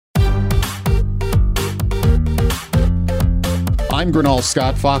I'm Gernal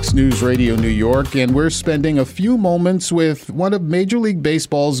Scott, Fox News Radio New York, and we're spending a few moments with one of Major League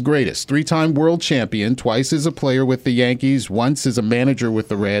Baseball's greatest. Three-time world champion, twice as a player with the Yankees, once as a manager with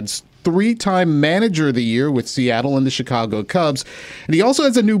the Reds, three-time Manager of the Year with Seattle and the Chicago Cubs. And he also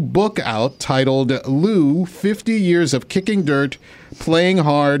has a new book out titled Lou, 50 Years of Kicking Dirt, Playing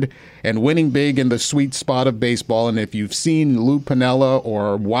Hard, and Winning Big in the Sweet Spot of Baseball. And if you've seen Lou Piniella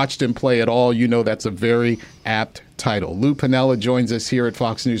or watched him play at all, you know that's a very apt title. Lou Piniella joins us here at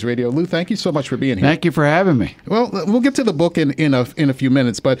Fox News Radio. Lou, thank you so much for being here. Thank you for having me. Well, we'll get to the book in a few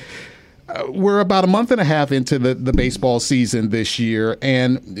minutes, but we're about a month and a half into the baseball season this year,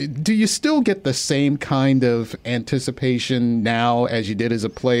 and do you still get the same kind of anticipation now as you did as a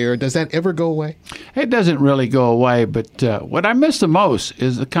player? Does that ever go away? It doesn't really go away, but what I miss the most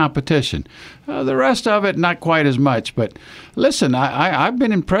is the competition. The rest of it, not quite as much. But listen, I've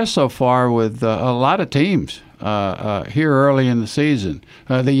been impressed so far with a lot of teams here early in the season.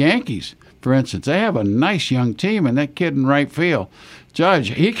 The Yankees, for instance, they have a nice young team, and that kid in right field, Judge,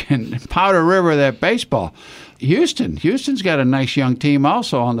 he can powder river that baseball. Houston's got a nice young team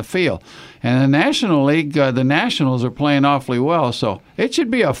also on the field. And the National League, the Nationals are playing awfully well. So it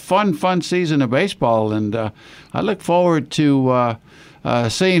should be a fun season of baseball. And I look forward to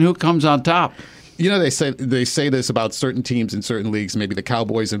seeing who comes on top. You know, they say this about certain teams in certain leagues, maybe the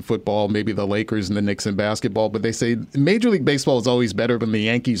Cowboys in football, maybe the Lakers and the Knicks in basketball, but they say Major League Baseball is always better when the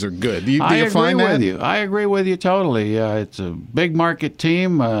Yankees are good. Do you find that? I agree with you totally. It's a big market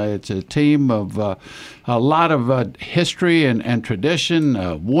team. It's a team of a lot of history and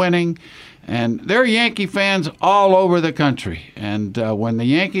tradition, winning. And there are Yankee fans all over the country. And when the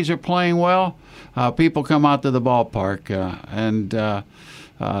Yankees are playing well, people come out to the ballpark.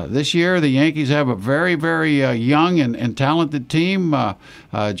 This year, the Yankees have a very, very young and talented team.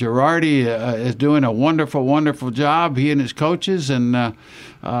 Girardi is doing a wonderful job, he and his coaches. And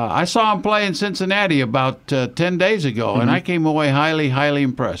I saw him play in Cincinnati about 10 days ago, and I came away highly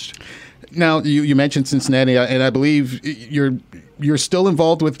impressed. Now, you mentioned Cincinnati, and I believe you're still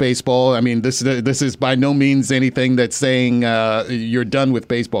involved with baseball. I mean, this is by no means anything that's saying you're done with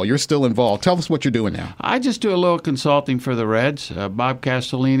baseball. You're still involved. Tell us what you're doing now. I just do a little consulting for the Reds. Bob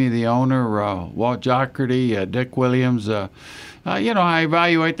Castellini, the owner, Walt Jocarty, Dick Williams. I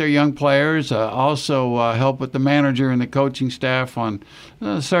evaluate their young players, also help with the manager and the coaching staff on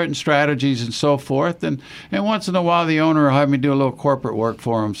certain strategies and so forth. And once in a while, the owner will have me do a little corporate work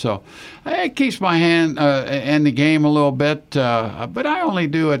for him. So it keeps my hand in the game a little bit, but I only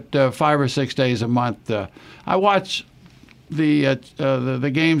do it 5 or 6 days a month. I watch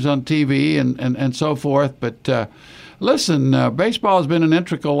the games on TV and so forth, but listen, baseball has been an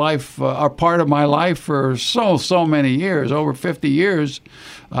integral part of my life for so many years, over 50 years.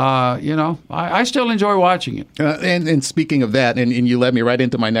 I still enjoy watching it. And speaking of that, and you led me right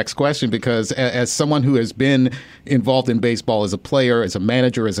into my next question, because as someone who has been involved in baseball as a player, as a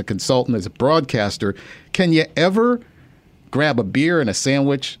manager, as a consultant, as a broadcaster, can you ever grab a beer and a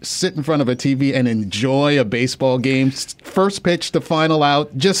sandwich, sit in front of a TV, and enjoy a baseball game, first pitch to final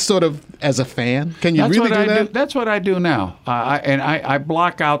out, just sort of as a fan? Can you really do that? That's what I do now. I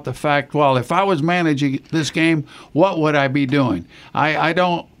block out the fact, well, if I was managing this game, what would I be doing? I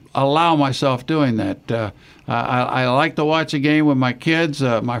don't allow myself doing that. I like to watch a game with my kids,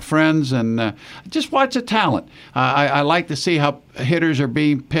 my friends, and just watch the talent. I like to see how hitters are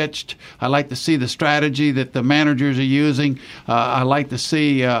being pitched. I like to see the strategy that the managers are using. I like to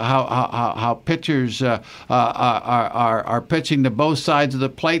see how pitchers are pitching to both sides of the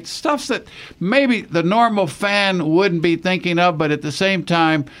plate. Stuff that maybe the normal fan wouldn't be thinking of, but at the same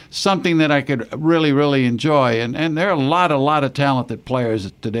time, something that I could really enjoy. And there are a lot of talented players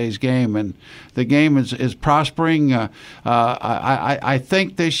at today's game, and the game is prospering. I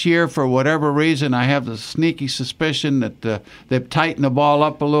think this year, for whatever reason, I have the sneaky suspicion that they've tightened the ball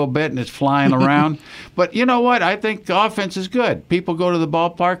up a little bit and it's flying around. But you know what? I think the offense is good. People go to the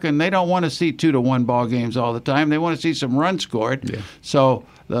ballpark and they don't want to see 2-1 ball games all the time. They want to see some runs scored. Yeah. So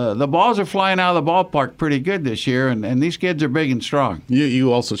the balls are flying out of the ballpark pretty good this year, and these kids are big and strong.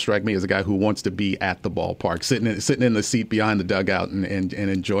 You also strike me as a guy who wants to be at the ballpark, sitting in the seat behind the dugout and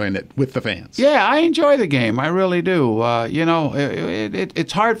enjoying it with the fans. Yeah, I enjoy the game. I really do.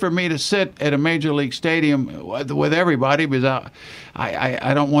 It's hard for me to sit at a major league stadium with everybody because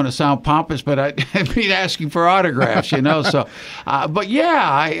I don't want to sound pompous, but I'd be asking for autographs, So, but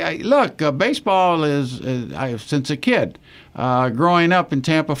yeah, look, baseball is since a kid. Growing up in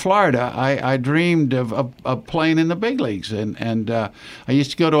Tampa, Florida, I dreamed of playing in the big leagues, and I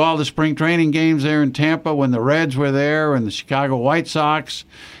used to go to all the spring training games there in Tampa when the Reds were there and the Chicago White Sox,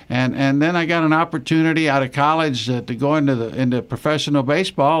 And then I got an opportunity out of college to go into professional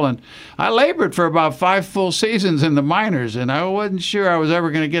baseball, and I labored for about 5 full seasons in the minors, and I wasn't sure I was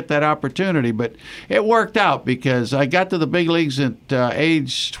ever going to get that opportunity, but it worked out because I got to the big leagues at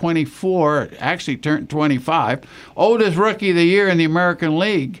age 24, actually turned 25, oldest rookie of the year in the American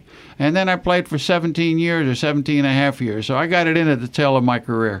League. And then I played for 17 years or 17 and a half years. So I got it in at the tail of my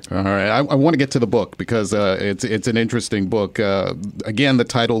career. All right. I want to get to the book because it's an interesting book. Again, the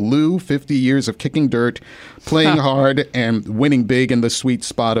title, Lou, 50 Years of Kicking Dirt, Playing Hard, and Winning Big in the Sweet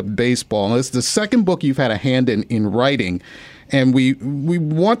Spot of Baseball. And it's the second book you've had a hand in writing. And we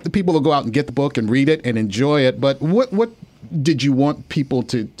want the people to go out and get the book and read it and enjoy it. But what did you want people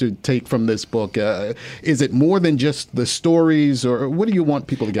to take from this book? Is it more than just the stories, or what do you want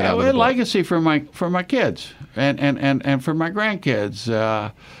people to get out of the book? Legacy for my kids and for my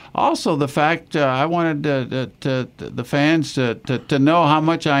grandkids. Also, the fact I wanted the fans to know how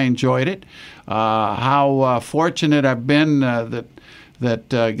much I enjoyed it, how fortunate I've been that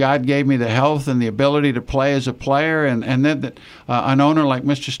God gave me the health and the ability to play as a player, and then that an owner like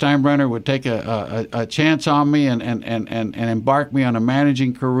Mr. Steinbrenner would take a chance on me and embark me on a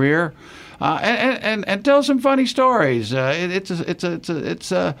managing career, and tell some funny stories. It's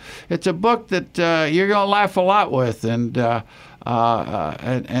a book that you're gonna laugh a lot with, and I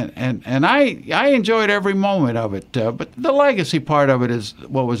enjoyed every moment of it. But the legacy part of it is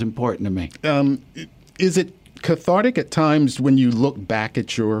what was important to me. Is it cathartic at times when you look back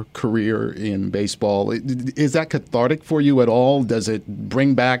at your career in baseball? Is that cathartic for you at all? Does it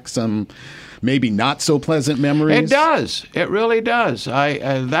bring back some maybe not so pleasant memories? It does. It really does.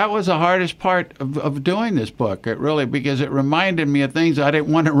 That was the hardest part of doing this book. It really, because it reminded me of things I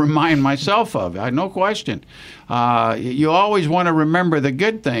didn't want to remind myself of. No question. You always want to remember the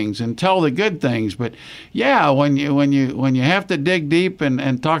good things and tell the good things, but yeah, when you have to dig deep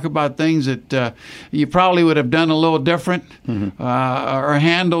and talk about things that you probably would have done a little different, or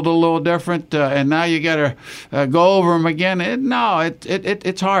handled a little different, and now you got to go over them again.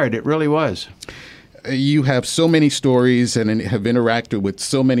 It's hard. It really was. You have so many stories and have interacted with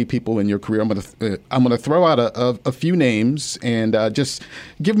so many people in your career. I'm going to throw out a few names and just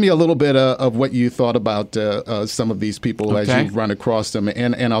give me a little bit of what you thought about some of these people as you've run across them.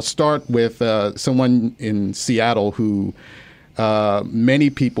 And I'll start with someone in Seattle who many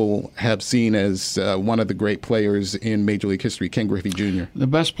people have seen as one of the great players in Major League history, Ken Griffey Jr. The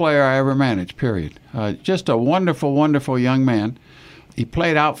best player I ever managed, period. Just a wonderful, wonderful young man. He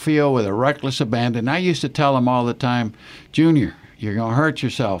played outfield with a reckless abandon. I used to tell him all the time, Junior, you're going to hurt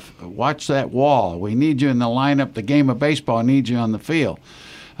yourself. Watch that wall. We need you in the lineup. The game of baseball needs you on the field.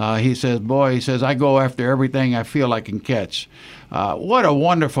 He says, I go after everything I feel I can catch. What a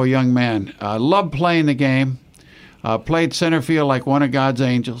wonderful young man. Loved playing the game. Played center field like one of God's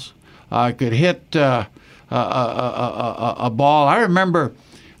angels. Could hit a ball. I remember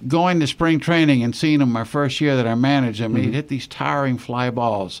going to spring training and seeing him my first year that I managed him. He'd hit these towering fly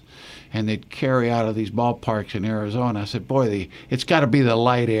balls, and they'd carry out of these ballparks in Arizona. I said, it's got to be the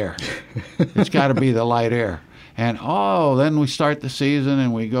light air. It's got to be the light air. And, then we start the season,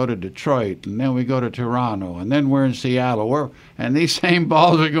 and we go to Detroit, and then we go to Toronto, and then we're in Seattle. And these same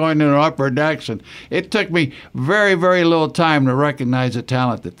balls are going to the upper decks. And it took me very, very little time to recognize the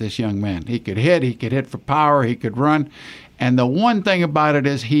talent that this young man. He could hit for power, he could run. And the one thing about it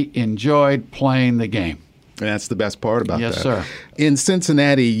is he enjoyed playing the game. That's the best part about that. Yes, sir. In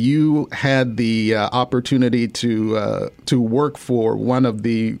Cincinnati, you had the opportunity to work for one of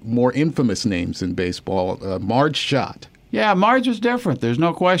the more infamous names in baseball, Marge Schott. Yeah, Marge was different. There's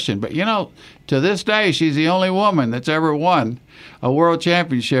no question. But, to this day, she's the only woman that's ever won a world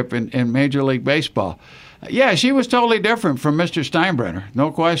championship in Major League Baseball. Yeah, she was totally different from Mr. Steinbrenner,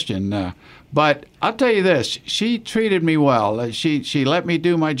 no question. But I'll tell you this, she treated me well. She let me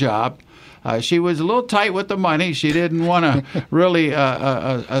do my job. She was a little tight with the money. She didn't want to really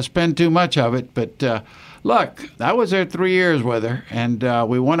spend too much of it. But look, I was there 3 years with her, and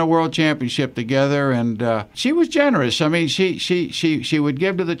we won a world championship together. And she was generous. I mean, she would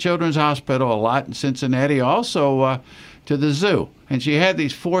give to the Children's Hospital a lot in Cincinnati, also to the zoo. And she had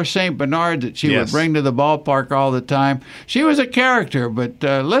these 4 St. Bernards that she would bring to the ballpark all the time. She was a character, but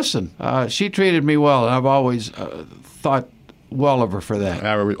listen, she treated me well, and I've always thought well of her for that.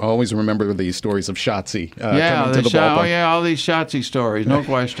 I always remember the stories of Shotzi coming to the ballpark. Oh, yeah, all these Shotzi stories, no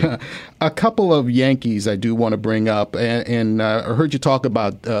question. A couple of Yankees I do want to bring up, and I heard you talk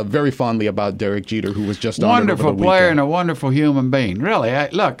about very fondly about Derek Jeter, who was just on over the wonderful player weekend. And a wonderful human being. Really,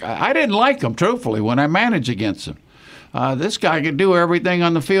 I didn't like him, truthfully, when I managed against him. this guy could do everything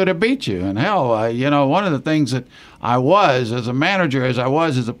on the field to beat you. And hell, one of the things that I was as a manager, as I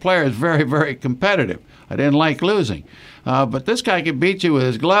was as a player, is very, very competitive. I didn't like losing. But this guy could beat you with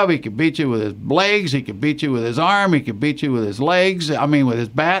his glove. He could beat you with his legs. He could beat you with his arm. He could beat you with his with his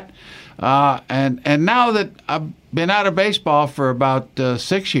bat. And now that I've been out of baseball for about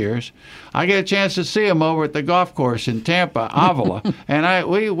 6 years, I get a chance to see him over at the golf course in Tampa, Avila, and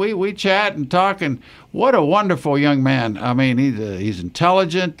we chat and talk. And what a wonderful young man! I mean, he's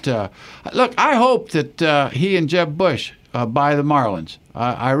intelligent. Look, I hope that he and Jeb Bush buy the Marlins.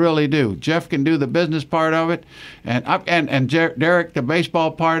 I really do. Jeff can do the business part of it, and Derek the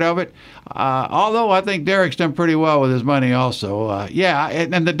baseball part of it. Although I think Derek's done pretty well with his money also.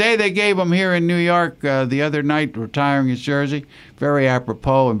 And the day they gave him here in New York the other night, retiring his jersey, very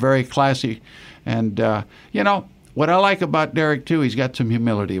apropos and very classy. And, what I like about Derek, too, he's got some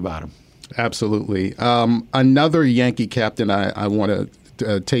humility about him. Absolutely. Another Yankee captain I want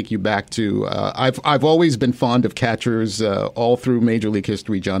to take you back to. I've always been fond of catchers all through Major League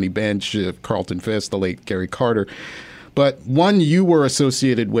history. Johnny Bench, Carlton Fisk, the late Gary Carter. But one you were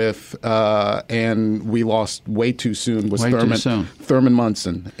associated with, and we lost way too soon, was Thurman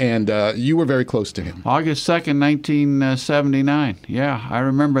Munson. And you were very close to him. August 2nd, 1979. Yeah, I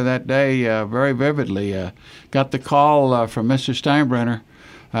remember that day very vividly. Got the call from Mr. Steinbrenner.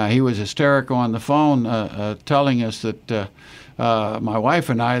 He was hysterical on the phone telling us that my wife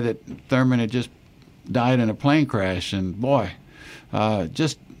and I, that Thurman had just died in a plane crash. And boy,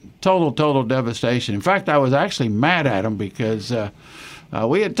 just total devastation. In fact, I was actually mad at him because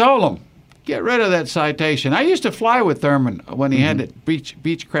we had told him, get rid of that citation. I used to fly with Thurman when he had that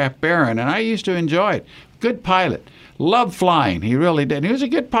Beechcraft Baron, and I used to enjoy it. Good pilot. Loved flying. He really did. He was a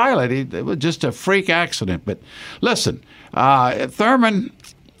good pilot. It was just a freak accident. But listen, Thurman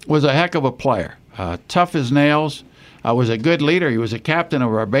was a heck of a player. Tough as nails. Was a good leader. He was a captain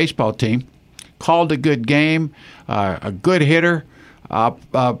of our baseball team. Called a good game. A good hitter.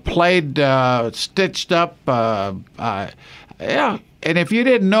 Played stitched up. And if you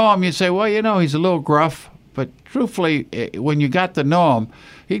didn't know him, you'd say, well, he's a little gruff. But truthfully, when you got to know him,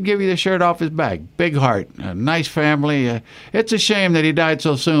 he'd give you the shirt off his back. Big heart, a nice family. It's a shame that he died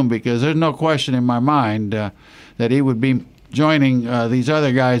so soon, because there's no question in my mind that he would be joining these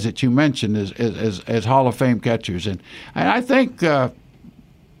other guys that you mentioned as Hall of Fame catchers. And I think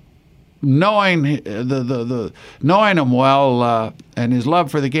knowing him well and his love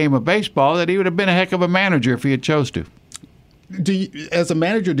for the game of baseball, that he would have been a heck of a manager if he had chose to. As a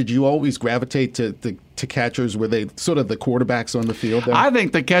manager, did you always gravitate to catchers? Were they sort of the quarterbacks on the field then? I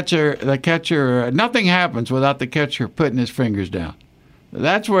think the catcher, nothing happens without the catcher putting his fingers down.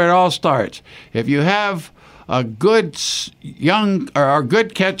 That's where it all starts. If you have a good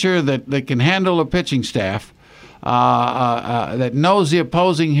good catcher that can handle a pitching staff, that knows the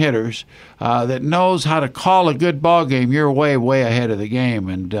opposing hitters, that knows how to call a good ball game, you're way ahead of the game,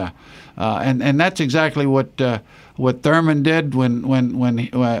 and that's exactly what Thurman did when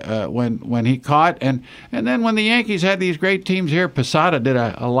he caught, and then when the Yankees had these great teams here, Posada did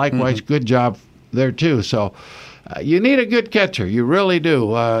a likewise good job there too. So. You need a good catcher. You really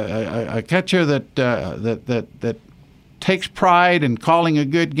do. A catcher that takes pride in calling a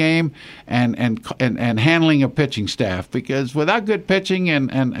good game and handling a pitching staff. Because without good pitching,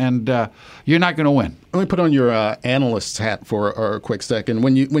 and you're not going to win. Let me put on your analyst's hat for a quick second.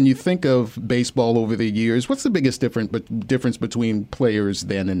 When you think of baseball over the years, what's the biggest difference between players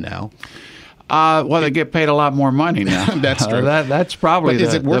then and now? They get paid a lot more money now. That's true. That's probably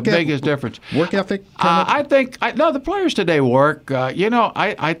the biggest difference. Work ethic? I think the players today work. I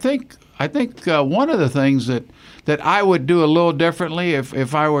think one of the things that I would do a little differently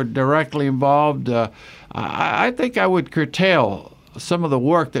if I were directly involved, I think I would curtail some of the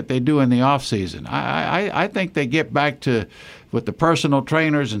work that they do in the off season. I think they get back to with the personal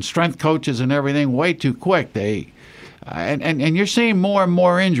trainers and strength coaches and everything way too quick. And you're seeing more and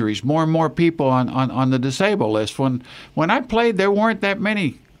more injuries, more and more people on the disabled list. When I played, there weren't that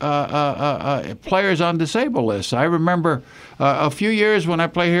many players on disabled lists. I remember a few years when I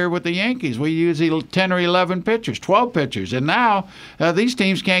played here with the Yankees, we used 10 or 11 pitchers, 12 pitchers, and now these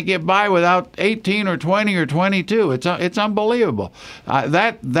teams can't get by without 18 or 20 or 22. It's unbelievable.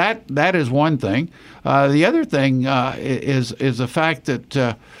 That is one thing. The other thing is the fact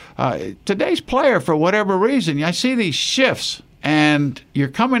that today's player, for whatever reason, I see these shifts, and you're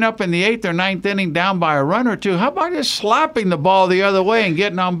coming up in the 8th or 9th inning down by a run or two. How about just slapping the ball the other way and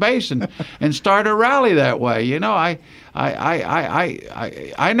getting on base and start a rally that way? I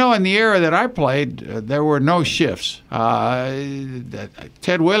know in the era that I played, there were no shifts.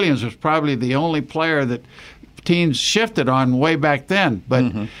 Ted Williams was probably the only player that teams shifted on way back then.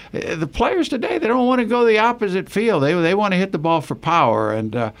 But the players today, they don't want to go the opposite field. They want to hit the ball for power.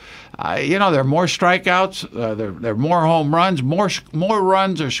 And, there are more strikeouts. There are more home runs. More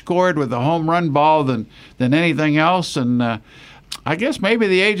runs are scored with the home run ball than anything else. And I guess maybe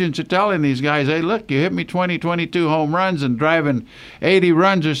the agents are telling these guys, hey, look, you hit me 20, 22 home runs and driving 80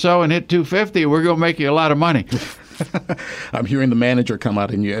 runs or so and hit 250, we're going to make you a lot of money. I'm hearing the manager come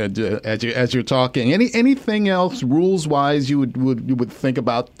out and as you're talking. Anything else rules-wise you would think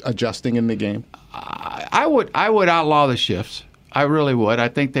about adjusting in the game? I would outlaw the shifts. I really would. I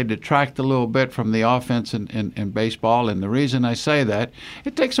think they detract a little bit from the offense in baseball, and the reason I say that,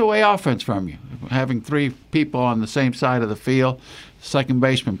 it takes away offense from you. Having three people on the same side of the field, second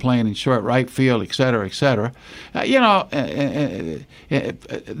baseman playing in short right field, et cetera, et cetera. The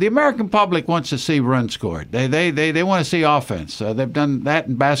American public wants to see runs scored. They want to see offense. They've done that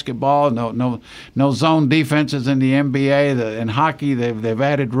in basketball. No zone defenses in the NBA. In hockey, they've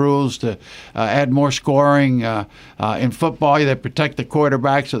added rules to add more scoring. In football, they protect the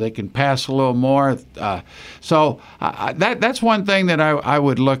quarterback so they can pass a little more. So that's one thing that I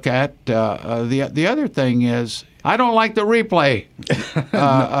would look at. The other thing is, I don't like the replay. Get rid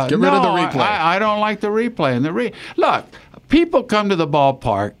of the replay. I don't like the replay. And look, people come to the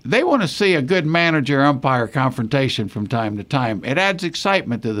ballpark. They want to see a good manager-umpire confrontation from time to time. It adds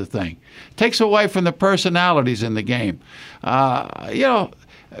excitement to the thing. Takes away from the personalities in the game. The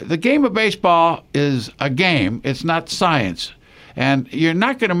game of baseball is a game. It's not science. And you're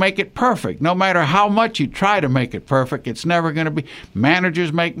not going to make it perfect. No matter how much you try to make it perfect, it's never going to be.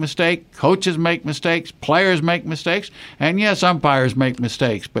 Managers make mistakes, coaches make mistakes, players make mistakes, and yes, umpires make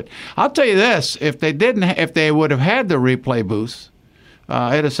mistakes. But I'll tell you this: if they would have had the replay booths,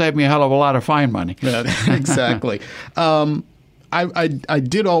 it'd have saved me a hell of a lot of fine money. Yeah, exactly. I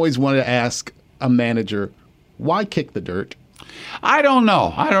did always want to ask a manager, why kick the dirt? I don't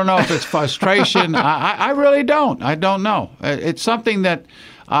know. I don't know if it's frustration. I really don't. I don't know. It's something that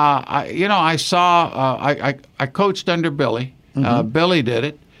I saw. I coached under Billy. Billy did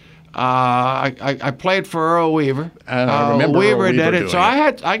it. I played for Earl Weaver. I remember Weaver Earl did Weaver it. So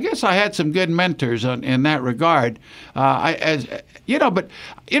I guess I had some good mentors in that regard. I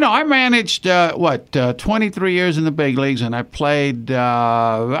managed 23 years in the big leagues, and I played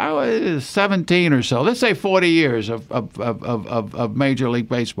 17 or so. Let's say 40 years of Major League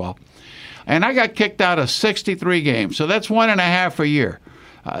Baseball, and I got kicked out of 63 games. So that's 1.5 a year.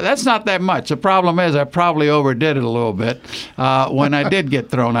 That's not that much. The problem is I probably overdid it a little bit when I did get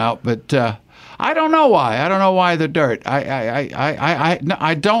thrown out. But I don't know why. I don't know why the dirt. I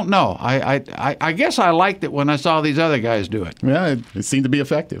don't know. I guess I liked it when I saw these other guys do it. Yeah, it seemed to be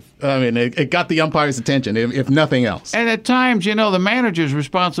effective. I mean, it got the umpire's attention, if nothing else. And at times, the manager's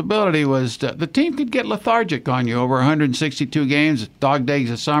responsibility was the team could get lethargic on you over 162 games, dog days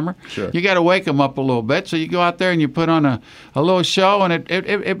of summer. Sure. You got to wake them up a little bit. So you go out there and you put on a little show, and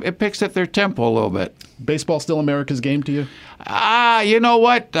it picks at their tempo a little bit. Baseball still America's game to you? You know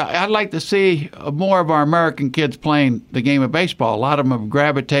what? I'd like to see more of our American kids playing the game of baseball. A lot of them have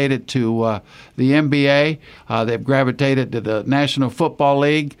gravitated to the NBA. They've gravitated to the National Football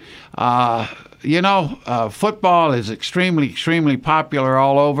League. Football is extremely, extremely popular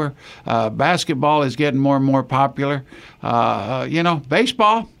all over. Basketball is getting more and more popular.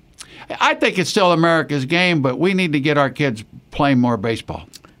 Baseball, I think it's still America's game, but we need to get our kids playing more baseball.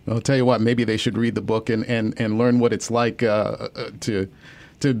 I'll tell you what, maybe they should read the book and learn what it's like to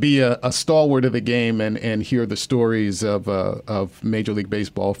be a stalwart of the game and hear the stories of Major League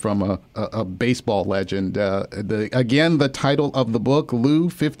Baseball from a baseball legend. Again, the title of the book,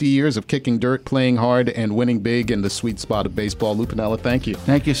 Lou, 50 Years of Kicking Dirt, Playing Hard, and Winning Big in the Sweet Spot of Baseball. Lou Piniella, thank you.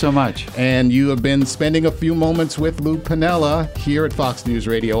 Thank you so much. And you have been spending a few moments with Lou Piniella here at Fox News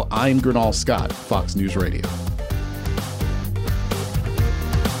Radio. I'm Gernal Scott, Fox News Radio.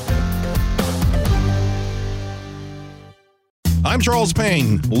 I'm Charles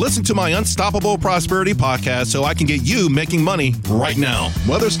Payne. Listen to my Unstoppable Prosperity podcast so I can get you making money right now.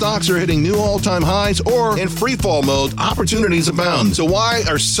 Whether stocks are hitting new all-time highs or in free fall mode, opportunities abound. So why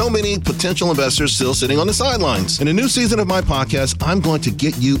are so many potential investors still sitting on the sidelines? In a new season of my podcast, I'm going to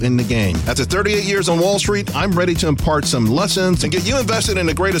get you in the game. After 38 years on Wall Street, I'm ready to impart some lessons and get you invested in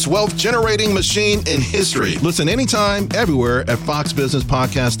the greatest wealth-generating machine in history. Listen anytime, everywhere at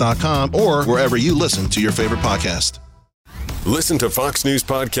foxbusinesspodcast.com or wherever you listen to your favorite podcast. Listen to Fox News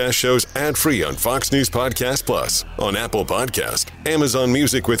Podcast shows ad-free on Fox News Podcast Plus, on Apple Podcast, Amazon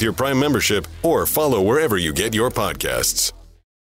Music with your Prime membership, or follow wherever you get your podcasts.